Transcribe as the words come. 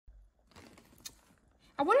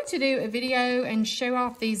I wanted to do a video and show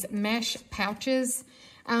off these mesh pouches.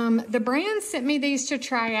 The brand sent me these to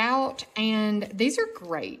try out, and these are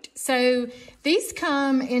great. So these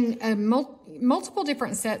come in multiple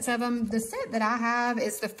different sets of them. The set that I have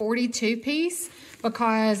is the 42 piece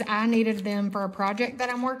because I needed them for a project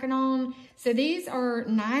that I'm working on. So these are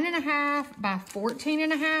 9.5 by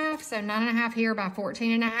 14.5. So 9.5 here by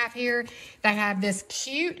 14.5 here. They have this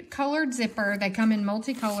cute colored zipper. They come in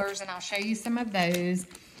multicolors, and I'll show you some of those.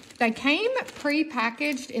 They came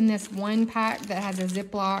pre-packaged in this one pack that has a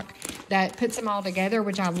Ziploc that puts them all together,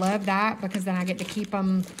 which I love that because then I get to keep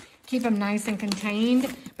them nice and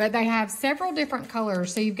contained. But they have several different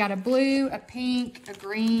colors. So you've got a blue, a pink, a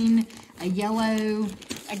green, a yellow.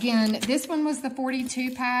 Again, this one was the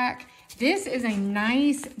 42 pack. This is a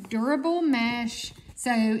nice durable mesh.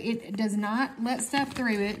 So it does not let stuff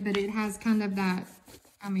through it, but it has kind of that,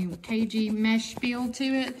 cagey mesh feel to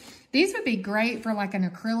it. These would be great for like an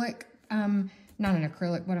acrylic, not an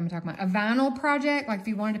acrylic, what am I talking about? A vinyl project, like if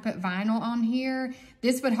you wanted to put vinyl on here,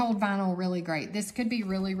 this would hold vinyl really great. This could be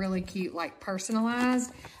really, really cute, like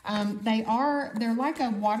personalized. They're like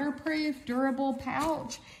a waterproof, durable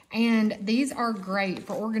pouch, and these are great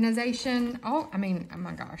for organization. Oh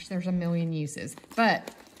my gosh, there's a million uses.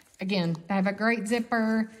 But again, they have a great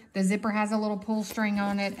zipper. The zipper has a little pull string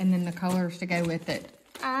on it, and then the colors to go with it.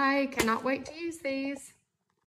 I cannot wait to use these.